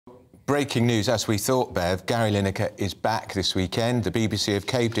breaking news, as we thought, Bev. Gary Lineker is back this weekend. The BBC have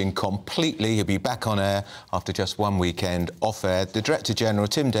caved in completely. He'll be back on air after just one weekend off air. The Director General,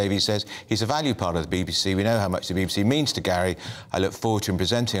 Tim Davies, says he's a valued part of the BBC. We know how much the BBC means to Gary. I look forward to him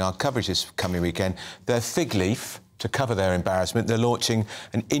presenting our coverage this coming weekend. Their fig leaf, to cover their embarrassment, they're launching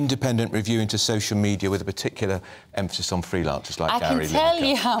an independent review into social media with a particular emphasis on freelancers like Gary Lineker. I can tell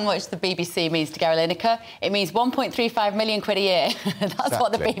you how much the BBC means to Gary Lineker. It means 1.35 million quid a year. That's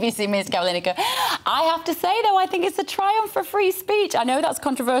what the BBC means to Gary Lineker. I have to say, though, I think it's a triumph for free speech. I know that's a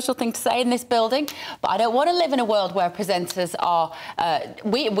controversial thing to say in this building, but I don't want to live in a world where presenters are...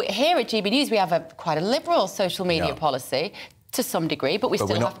 we here at GB News, we have quite a liberal social media policy, to some degree, but we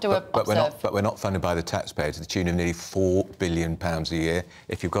still have to observe. But we're not funded by the taxpayer to the tune of nearly £4 billion a year.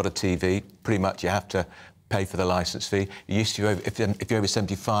 If you've got a TV, pretty much you have to pay for the licence fee. You used to, if you're over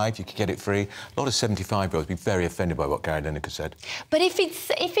 75, you could get it free. A lot of 75-year-olds would be very offended by what Gary Lineker said. But if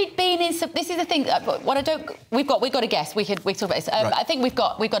it'd been in some... This is the thing, what I don't... We've got a guest. We talk about this. Right. I think we've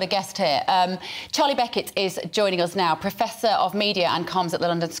got a guest here. Charlie Beckett is joining us now, Professor of Media and Comms at the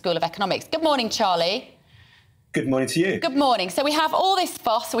London School of Economics. Good morning, Charlie. Good morning to you. Good morning. So we have all this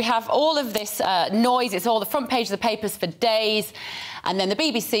fuss, we have all of this noise, it's all the front page of the papers for days, and then the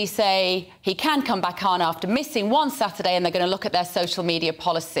BBC say he can come back on after missing one Saturday and they're going to look at their social media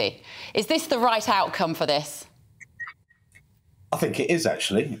policy. Is this the right outcome for this? I think it is,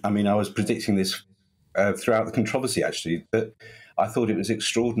 actually. I mean, I was predicting this throughout the controversy, actually, but I thought it was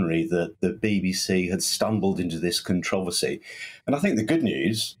extraordinary that the BBC had stumbled into this controversy. And I think the good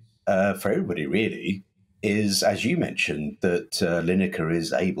news for everybody, really, is, as you mentioned, that Lineker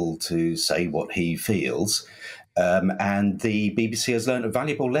is able to say what he feels. And the BBC has learned a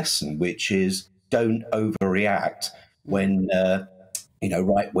valuable lesson, which is don't overreact when,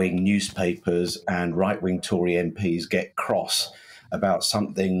 right-wing newspapers and right-wing Tory MPs get cross about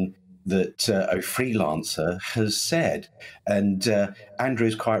something that a freelancer has said. And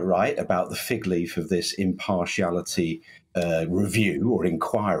Andrew's quite right about the fig leaf of this impartiality review or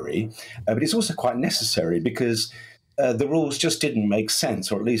inquiry, but it's also quite necessary because the rules just didn't make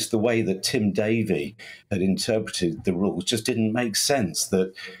sense, or at least the way that Tim Davie had interpreted the rules just didn't make sense,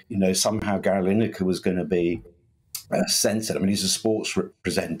 that, somehow Gary Lineker was going to be censored. I mean, he's a sports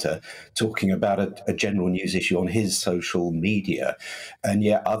presenter talking about a general news issue on his social media, and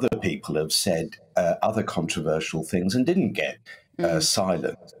yet other people have said other controversial things and didn't get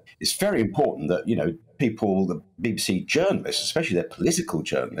silenced. It's very important that, people, the BBC journalists, especially their political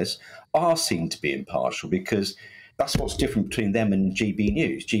journalists, are seen to be impartial, because that's what's different between them and GB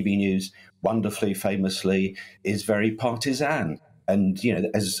News. GB News, wonderfully, famously, is very partisan. And,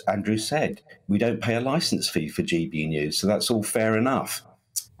 as Andrew said, we don't pay a licence fee for GB News, so that's all fair enough.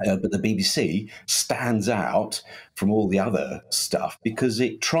 But the BBC stands out from all the other stuff because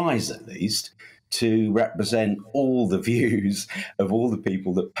it tries, at least, to represent all the views of all the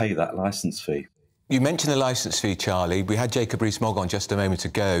people that pay that licence fee. You mentioned the licence fee, Charlie. We had Jacob Rees-Mogg on just a moment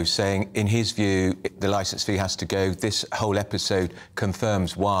ago saying, in his view, the licence fee has to go. This whole episode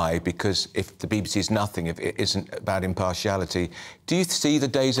confirms why, because if the BBC is nothing, if it isn't about impartiality, do you see the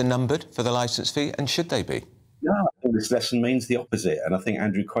days are numbered for the licence fee, and should they be? No, I think this lesson means the opposite. And I think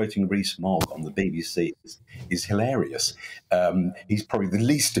Andrew quoting Rees-Mogg on the BBC is hilarious. He's probably the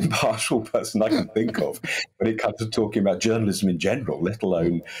least impartial person I can think of when it comes to talking about journalism in general, let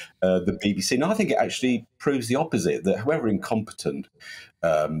alone the BBC. And I think it actually proves the opposite, that however incompetent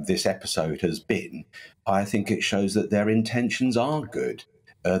this episode has been, I think it shows that their intentions are good.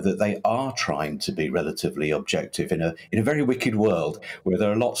 That they are trying to be relatively objective in a very wicked world where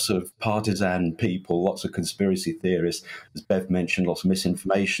there are lots of partisan people, lots of conspiracy theorists, as Bev mentioned, lots of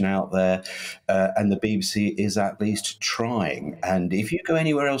misinformation out there, and the BBC is at least trying. And if you go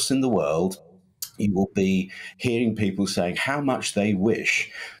anywhere else in the world, you will be hearing people saying how much they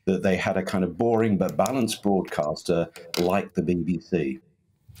wish that they had a kind of boring but balanced broadcaster like the BBC.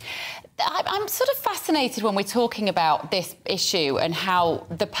 I'm sort of fascinated when we're talking about this issue and how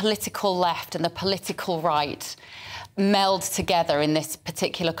the political left and the political right meld together in this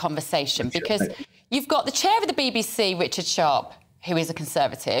particular conversation, because you've got the chair of the BBC, Richard Sharp, who is a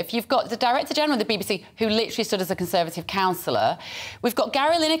Conservative. You've got the Director General of the BBC, who literally stood as a Conservative councillor. We've got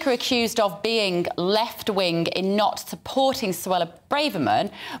Gary Lineker accused of being left-wing in not supporting Suella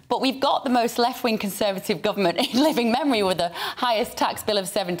Braverman, but we've got the most left-wing Conservative government in living memory with the highest tax bill of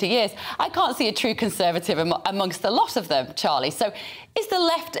 70 years. I can't see a true Conservative amongst a lot of them, Charlie. So is the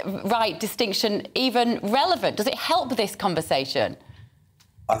left-right distinction even relevant? Does it help this conversation?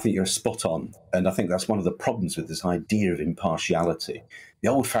 I think you're spot on. And I think that's one of the problems with this idea of impartiality. The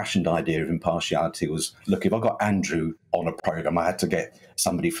old-fashioned idea of impartiality was, look, if I got Andrew on a programme, I had to get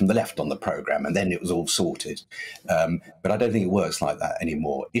somebody from the left on the programme, and then it was all sorted. But I don't think it works like that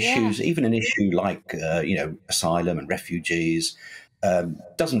anymore. Issues, even an issue like, asylum and refugees,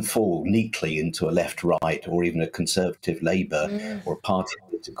 doesn't fall neatly into a left-right or even a conservative Labour or a party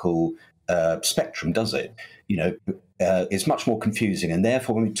political spectrum, does it? It's much more confusing, and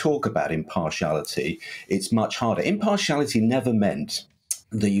therefore when we talk about impartiality, it's much harder. Impartiality never meant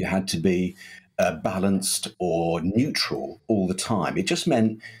that you had to be balanced or neutral all the time. It just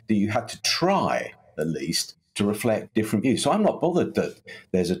meant that you had to try, at least, to reflect different views. So I'm not bothered that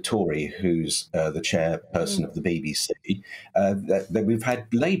there's a Tory who's the chairperson of the BBC, that we've had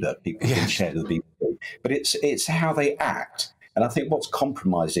Labour people in chair of the BBC, but it's how they act. And I think what's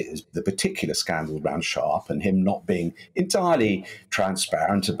compromised it is the particular scandal around Sharp and him not being entirely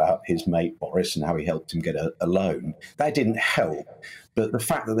transparent about his mate Boris and how he helped him get a loan. That didn't help. But the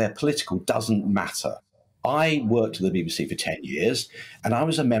fact that they're political doesn't matter. I worked at the BBC for 10 years, and I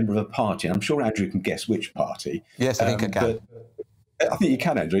was a member of a party. And I'm sure Andrew can guess which party. Yes, I think I can. I think you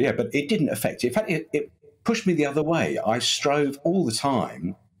can, Andrew, yeah, but it didn't affect it. In fact, it pushed me the other way. I strove all the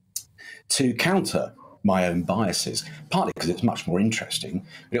time to counter my own biases, partly because it's much more interesting,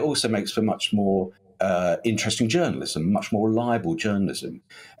 but it also makes for much more interesting journalism, much more reliable journalism.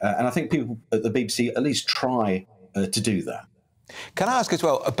 And I think people at the BBC at least try to do that. Can I ask as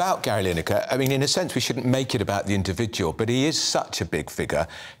well about Gary Lineker? I mean, in a sense, we shouldn't make it about the individual, but he is such a big figure.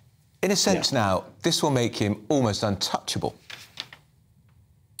 In a sense now, this will make him almost untouchable.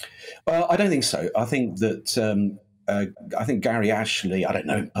 Well, I don't think so. I think that I think Gary actually, I don't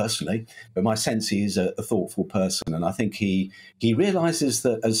know him personally, but my sense he is a thoughtful person. And I think he realises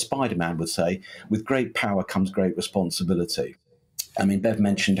that, as Spider-Man would say, with great power comes great responsibility. I mean, Bev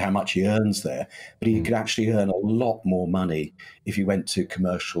mentioned how much he earns there, but he could actually earn a lot more money if he went to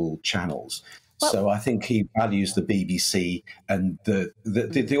commercial channels. Well, so I think he values the BBC and the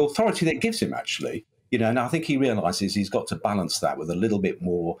authority that it gives him, actually. And I think he realises he's got to balance that with a little bit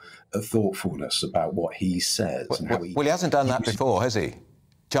more thoughtfulness about what he says. Well, he hasn't done that before, has he?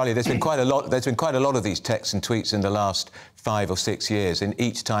 Charlie, there's been quite a lot. There's been quite a lot of these texts and tweets in the last 5 or 6 years, and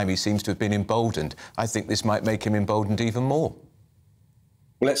each time he seems to have been emboldened. I think this might make him emboldened even more.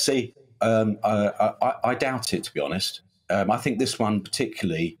 Well, let's see. I doubt it, to be honest. I think this one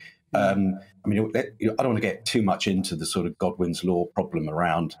particularly. I mean, I don't want to get too much into the sort of Godwin's law problem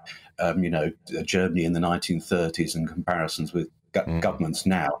around, Germany in the 1930s and comparisons with governments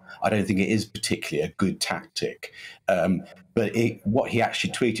now. I don't think it is particularly a good tactic. But what he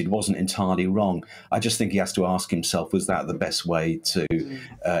actually tweeted wasn't entirely wrong. I just think he has to ask himself, was that the best way to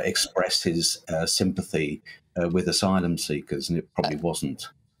express his sympathy with asylum seekers? And it probably wasn't.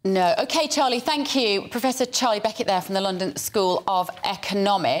 No. OK, Charlie, thank you. Professor Charlie Beckett there from the London School of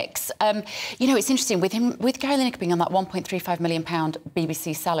Economics. It's interesting, with Gary Lineker being on that £1.35 million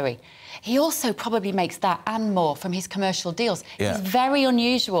BBC salary, he also probably makes that and more from his commercial deals. Yeah. He's very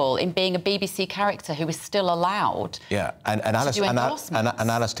unusual in being a BBC character who is still allowed to do endorsements. And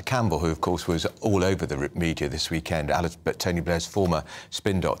Alistair Campbell, who, of course, was all over the media this weekend, Tony Blair's former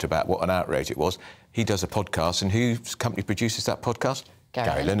spin doctor, about what an outrage it was. He does a podcast, and whose company produces that podcast?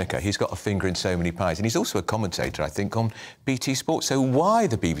 Gary Lineker. He's got a finger in so many pies. And he's also a commentator, I think, on BT Sport. So why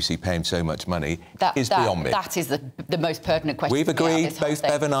the BBC pay him so much money is beyond me. That is the most pertinent question. We've agreed, both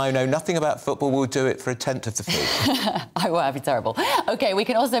Bev and I know nothing about football. We'll do it for a tenth of the fee. That'd be terrible. OK, we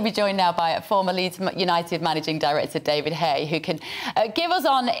can also be joined now by former Leeds United Managing Director David Hay, who can give us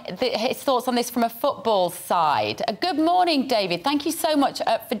his thoughts on this from a football side. Good morning, David. Thank you so much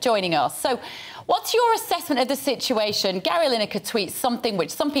for joining us. So, what's your assessment of the situation? Gary Lineker tweets something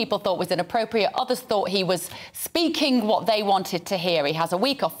which some people thought was inappropriate, others thought he was speaking what they wanted to hear. He has a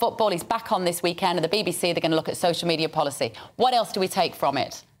week off football, he's back on this weekend, and the BBC, they're going to look at social media policy. What else do we take from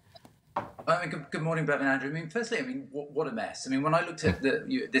it? Good morning, Bev and Andrew. I mean, firstly, what a mess. I mean, when I looked at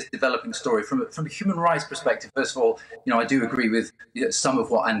this developing story from a human rights perspective, first of all, I do agree with some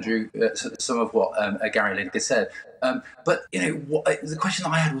of what Gary Lineker said. But the question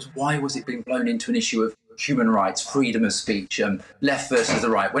that I had was, why was it being blown into an issue of human rights, freedom of speech, left versus the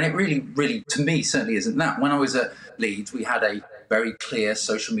right, when it really, to me, certainly isn't that. When I was at Leeds, we had a very clear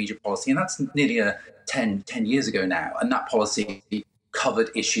social media policy, and that's nearly 10 years ago now, and that policy covered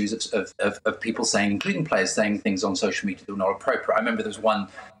issues of people saying, including players saying things on social media that were not appropriate. I remember there was one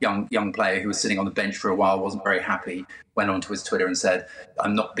young player who was sitting on the bench for a while, wasn't very happy, went onto his Twitter and said,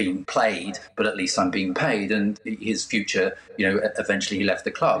 "I'm not being played, but at least I'm being paid." And his future, eventually he left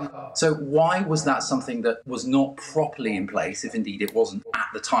the club. So why was that something that was not properly in place, if indeed it wasn't at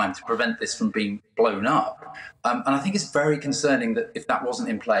the time, to prevent this from being blown up? And I think it's very concerning that if that wasn't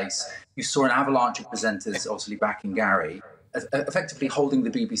in place, you saw an avalanche of presenters, obviously backing Gary, effectively holding the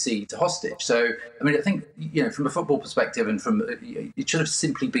BBC to hostage. So, I mean, I think, from a football perspective and it should have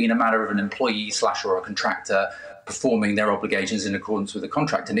simply been a matter of an employee / or a contractor performing their obligations in accordance with the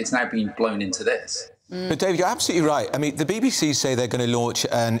contract, and it's now been blown into this. But, David, you're absolutely right. I mean, the BBC say they're going to launch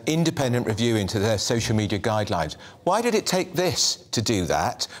an independent review into their social media guidelines. Why did it take this to do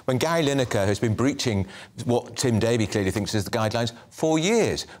that when Gary Lineker has been breaching what Tim Davie clearly thinks is the guidelines for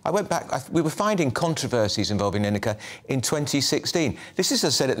years? I went back, we were finding controversies involving Lineker in 2016. This is,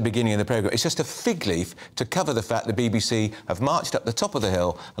 as I said at the beginning of the programme, it's just a fig leaf to cover the fact the BBC have marched up the top of the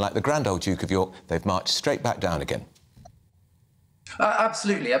hill, and like the grand old Duke of York, they've marched straight back down again.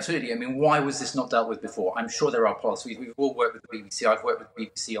 Absolutely. I mean, why was this not dealt with before? I'm sure there are policies. We've all worked with the BBC. I've worked with the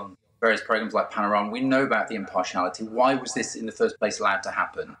BBC on various programmes like Panorama. We know about the impartiality. Why was this in the first place allowed to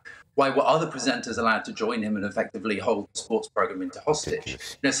happen? Why were other presenters allowed to join him and effectively hold the sports programme into hostage?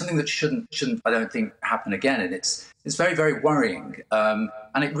 Something that shouldn't, I don't think, happen again. And it's very, very worrying.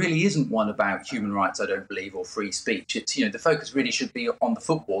 And it really isn't one about human rights, I don't believe, or free speech. It's, the focus really should be on the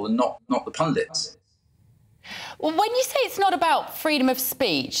football and not the pundits. Well, when you say it's not about freedom of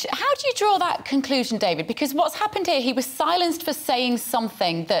speech, how do you draw that conclusion, David? Because what's happened here, he was silenced for saying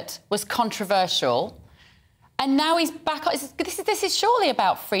something that was controversial, and now he's back. This is surely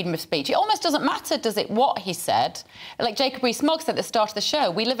about freedom of speech. It almost doesn't matter, does it, what he said? Like Jacob Rees-Mogg said at the start of the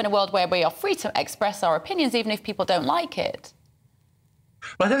show, we live in a world where we are free to express our opinions, even if people don't like it.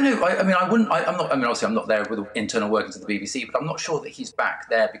 Well, I don't know. Obviously, I'm not there with the internal workings of the BBC, but I'm not sure that he's back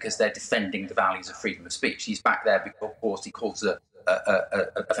there because they're defending the values of freedom of speech. He's back there because, of course, he calls it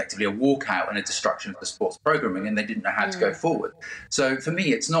effectively a walkout and a destruction of the sports programming, and they didn't know how to go forward. So for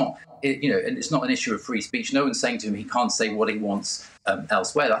me, it's not, and it's not an issue of free speech. No one's saying to him he can't say what he wants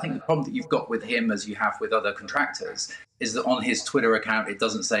elsewhere. I think the problem that you've got with him, as you have with other contractors, is that on his Twitter account, it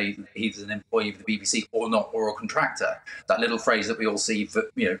doesn't say he's an employee of the BBC or not, or a contractor. That little phrase that we all see for,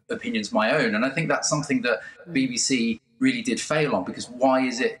 opinions my own. And I think that's something that BBC really did fail on, because why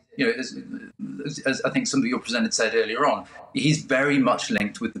is it, as I think some of your presenters said earlier on, he's very much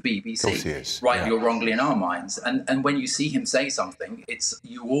linked with the BBC, rightly or wrongly in our minds. And when you see him say something,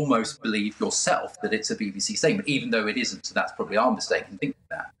 you almost believe yourself that it's a BBC statement, even though it isn't. So that's probably our mistake in thinking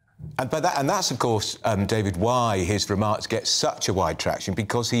that. And that's, of course, David, why his remarks get such a wide traction,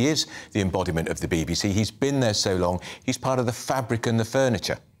 because he is the embodiment of the BBC. He's been there so long. He's part of the fabric and the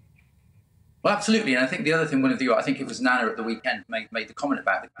furniture. Well, absolutely. And I think the other thing, I think it was Nana at the weekend made the comment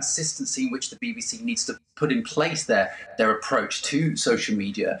about the consistency in which the BBC needs to put in place their approach to social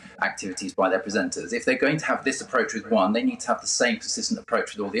media activities by their presenters. If they're going to have this approach with one, they need to have the same consistent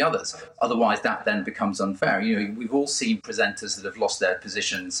approach with all the others. Otherwise, that then becomes unfair. We've all seen presenters that have lost their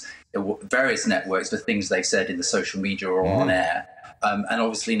positions at various networks for things they said in the social media or on air. And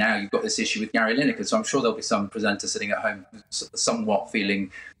obviously now you've got this issue with Gary Lineker, so I'm sure there'll be some presenters sitting at home somewhat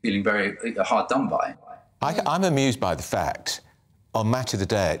feeling very hard done by. I'm amused by the fact on Match of the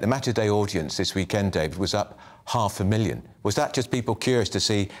Day, the Match of the Day audience this weekend, David, was up 500,000. Was that just people curious to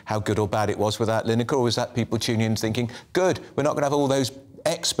see how good or bad it was without Lineker, or was that people tuning in thinking, good, we're not going to have all those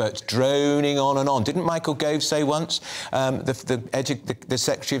experts droning on and on? Didn't Michael Gove say once, the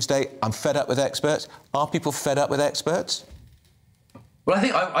Secretary of State, I'm fed up with experts? Are people fed up with experts? Well, I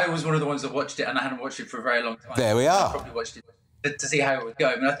think I was one of the ones that watched it, and I hadn't watched it for a very long time. There we are. I probably watched it to see how it would go.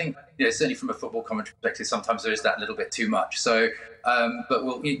 I mean, I think, certainly from a football commentary perspective, sometimes there is that little bit too much. So, but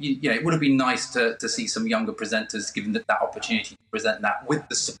it would have been nice to see some younger presenters given that opportunity to present that with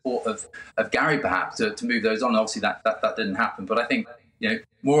the support of Gary, perhaps, to move those on. Obviously, that didn't happen. But I think,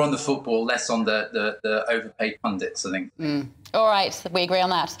 more on the football, less on the overpaid pundits, I think. All right, we agree on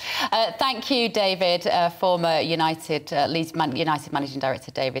that. Thank you, David, former Leeds United Managing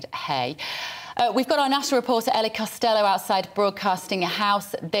Director David Hay. We've got our national reporter Ellie Costello outside Broadcasting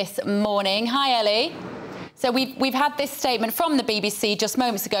House this morning. Hi, Ellie. So we've had this statement from the BBC just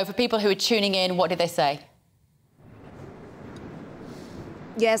moments ago. For people who are tuning in, what did they say?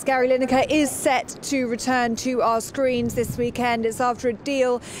 Yes, Gary Lineker is set to return to our screens this weekend. It's after a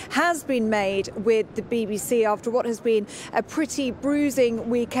deal has been made with the BBC after what has been a pretty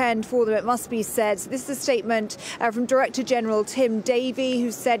bruising weekend for them, it must be said. So this is a statement from Director General Tim Davie, who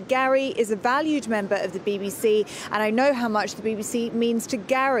said Gary is a valued member of the BBC and I know how much the BBC means to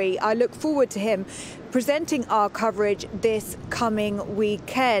Gary. I look forward to him presenting our coverage this coming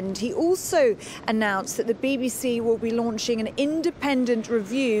weekend. He also announced that the BBC will be launching an independent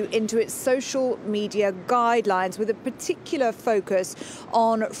review into its social media guidelines with a particular focus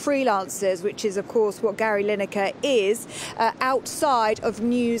on freelancers, which is, of course, what Gary Lineker is, outside of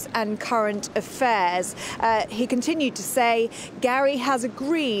news and current affairs. He continued to say Gary has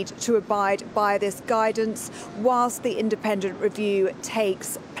agreed to abide by this guidance whilst the independent review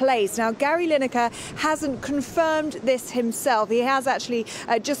takes place. Now, Gary Lineker hasn't confirmed this himself. He has actually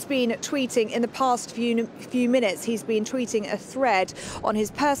just been tweeting in the past few minutes. He's been tweeting a thread on his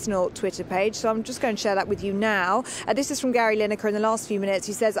personal Twitter page. So I'm just going to share that with you now. This is from Gary Lineker in the last few minutes.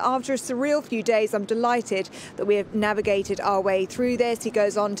 He says, after a surreal few days, I'm delighted that we have navigated our way through this. He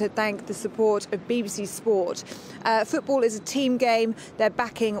goes on to thank the support of BBC Sport. Football is a team game. Their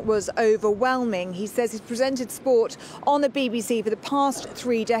backing was overwhelming. He says he's presented sport on the BBC for the past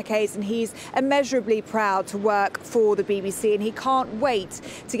 3 decades and he's immeasurably proud to work for the BBC and he can't wait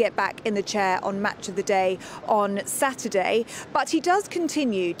to get back in the chair on Match of the Day on Saturday. But he does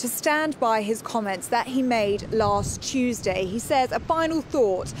continue to stand by his comments that he made last Tuesday. He says, a final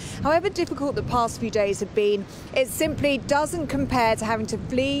thought, however difficult the past few days have been, it simply doesn't compare to having to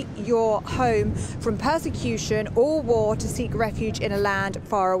flee your home from persecution or war to seek refuge in a land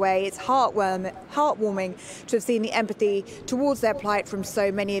far away. It's heartwarming to have seen the empathy towards their plight from so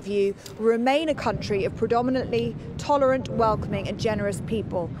many of you. We remain a country of predominantly tolerant, welcoming and generous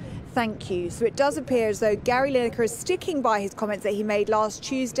people. Thank you. So it does appear as though Gary Lineker is sticking by his comments that he made last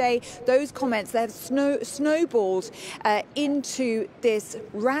Tuesday. Those comments that have snowballed into this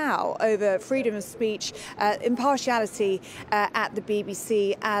row over freedom of speech, impartiality at the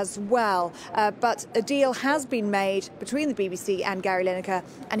BBC as well. But a deal has been made between the BBC and Gary Lineker,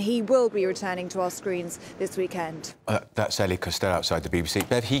 and he will be returning to our screens this weekend. That's Ellie Costello outside the BBC.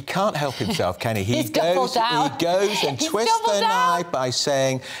 Bev, he can't help himself, can he? He goes and twists the knife by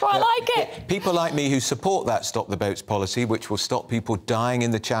saying... Well, I like it. People like me who support that Stop the Boats policy, which will stop people dying in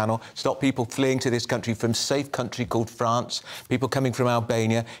the Channel, stop people fleeing to this country from safe country called France, people coming from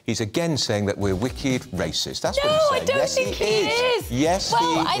Albania. He's again saying that we're wicked racist. That's what he's saying. No, I don't think he is. Yes,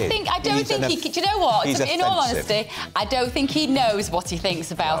 well, he is. I don't think he... Do you know what? In all offensive. honesty, I don't think he knows what he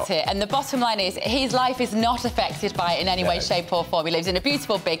thinks about it. And the bottom line is his life is not affected by it in any way, shape or form. He lives in a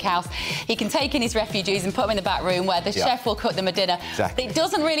beautiful big house. He can take in his refugees and put them in the back room where the chef will cook them a dinner. Exactly. It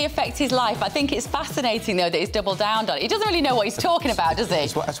doesn't really affect his life. I think it's fascinating, though, that he's doubled down on it. He doesn't really know what he's talking about, does he?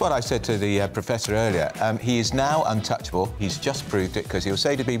 That's what I said to the professor earlier. He is now untouchable. He's just proved it because he'll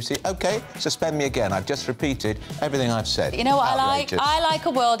say to BBC, OK, suspend me again. I've just repeated everything I've said. You know what I like? I like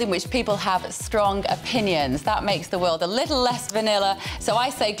a world in which people have strong opinions. That makes the world a little less vanilla. So I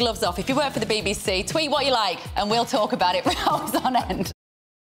say gloves off. If you work for the BBC, tweet what you like and we'll talk about it for hours on end.